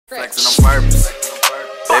Flexing on purpose,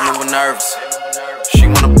 they moving nervous. She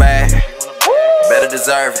want a bag, better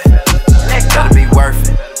deserve it, better be worth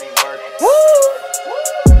it.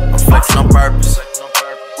 I'm flexing on purpose,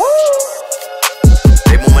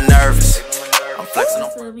 they moving nervous. I'm flexing on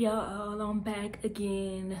purpose. What's up, y'all? I'm back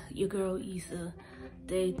again. Your girl Issa.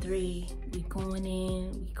 Day 3. We going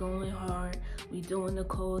in, we going hard. We doing the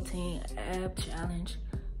Cold Tank Ab Challenge.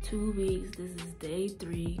 2 weeks. This is day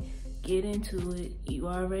 3. Get into it. You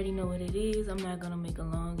already know what it is. I'm not gonna make a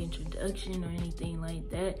long introduction or anything like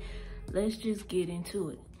that. Let's just get into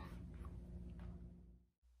it.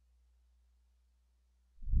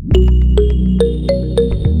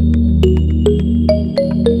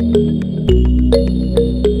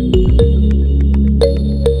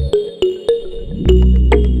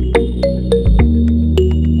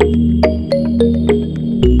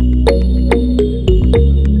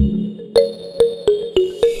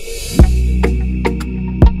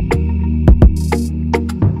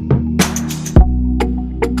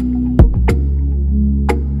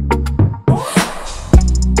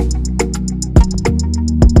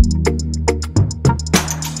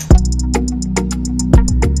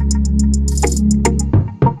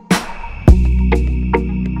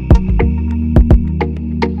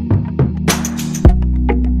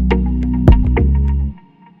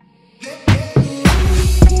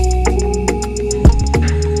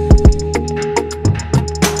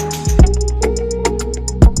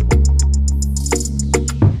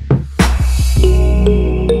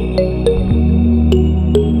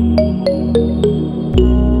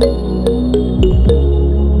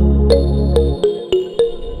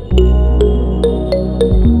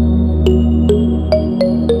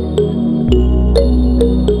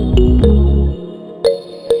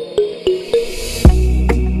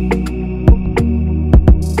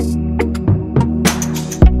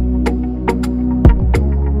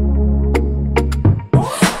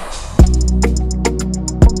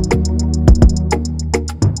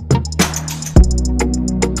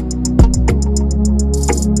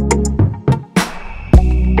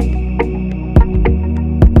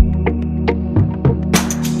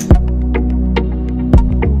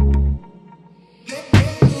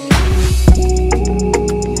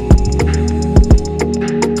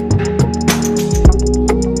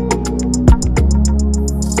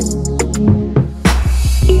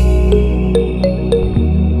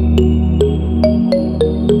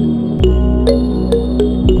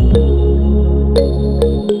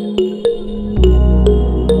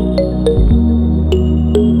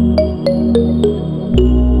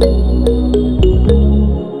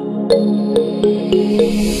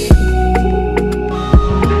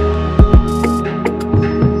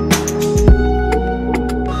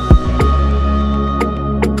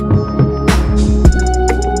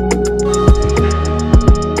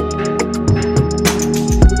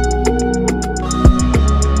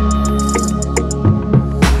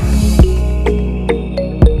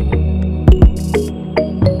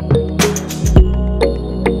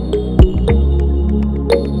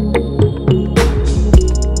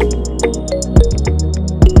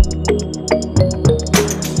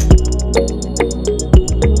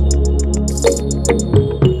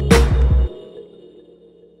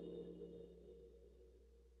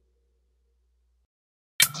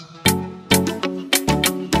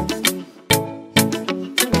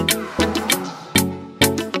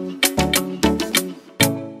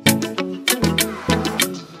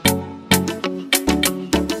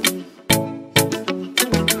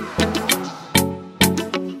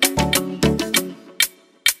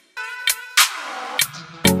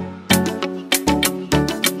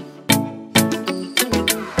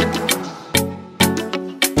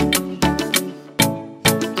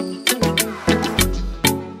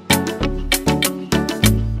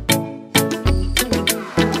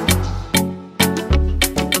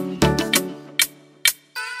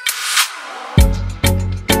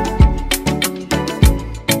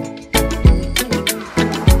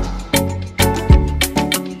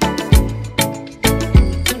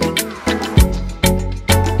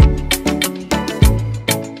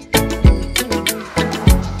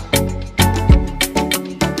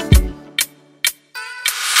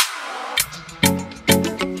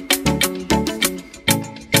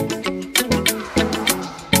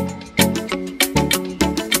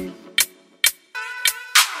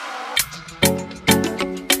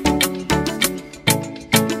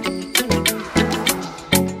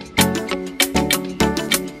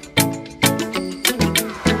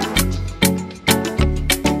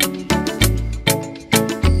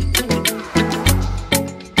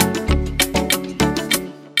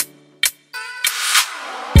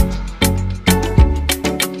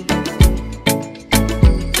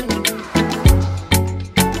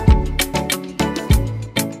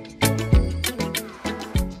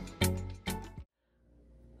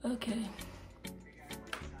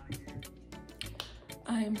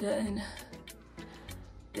 on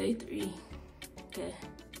day 3. Okay,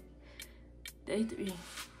 day 3.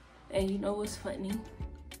 And you know what's funny?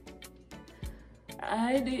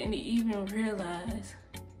 I didn't even realize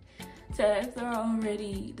that after I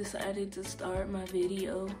already decided to start my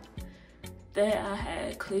video that I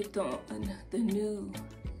had clicked on the new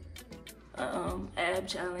ab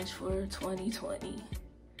challenge for 2020.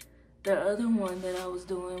 The other one that I was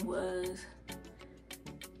doing was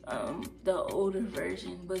the older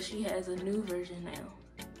version, but she has a new version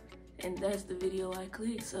now. And that's the video I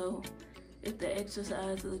clicked, so if the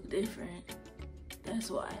exercise look different,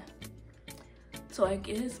 that's why. So I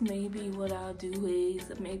guess maybe what I'll do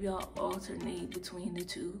is maybe I'll alternate between the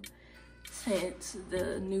two, since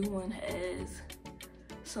the new one has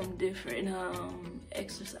some different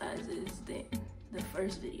exercises than the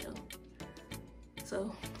first video.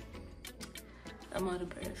 So I'm out of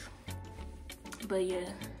breath. But yeah,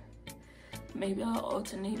 maybe I'll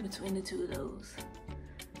alternate between the two of those.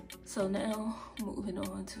 So now, moving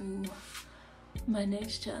on to my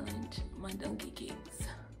next challenge, my donkey kicks.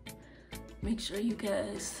 Make sure you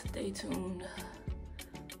guys stay tuned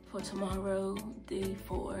for tomorrow, day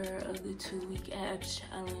 4 of the 2-week abs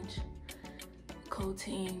challenge. Code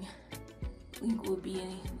team link will be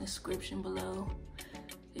in the description below.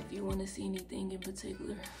 If you want to see anything in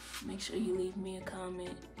particular, make sure you leave me a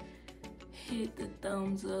comment. Hit the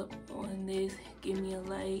thumbs up on this, give me a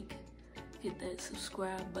like, hit that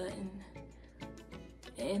subscribe button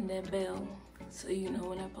and that bell so you know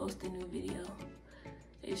when I post a new video.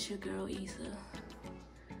 It's your girl Issa.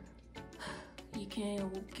 You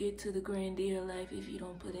can't get to the grandeur life if you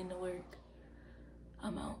don't put in the work.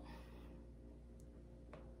 I'm out.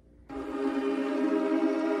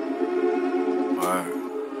 Alright.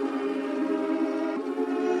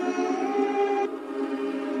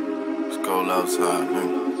 It's cold outside,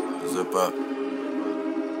 nigga. Zip up.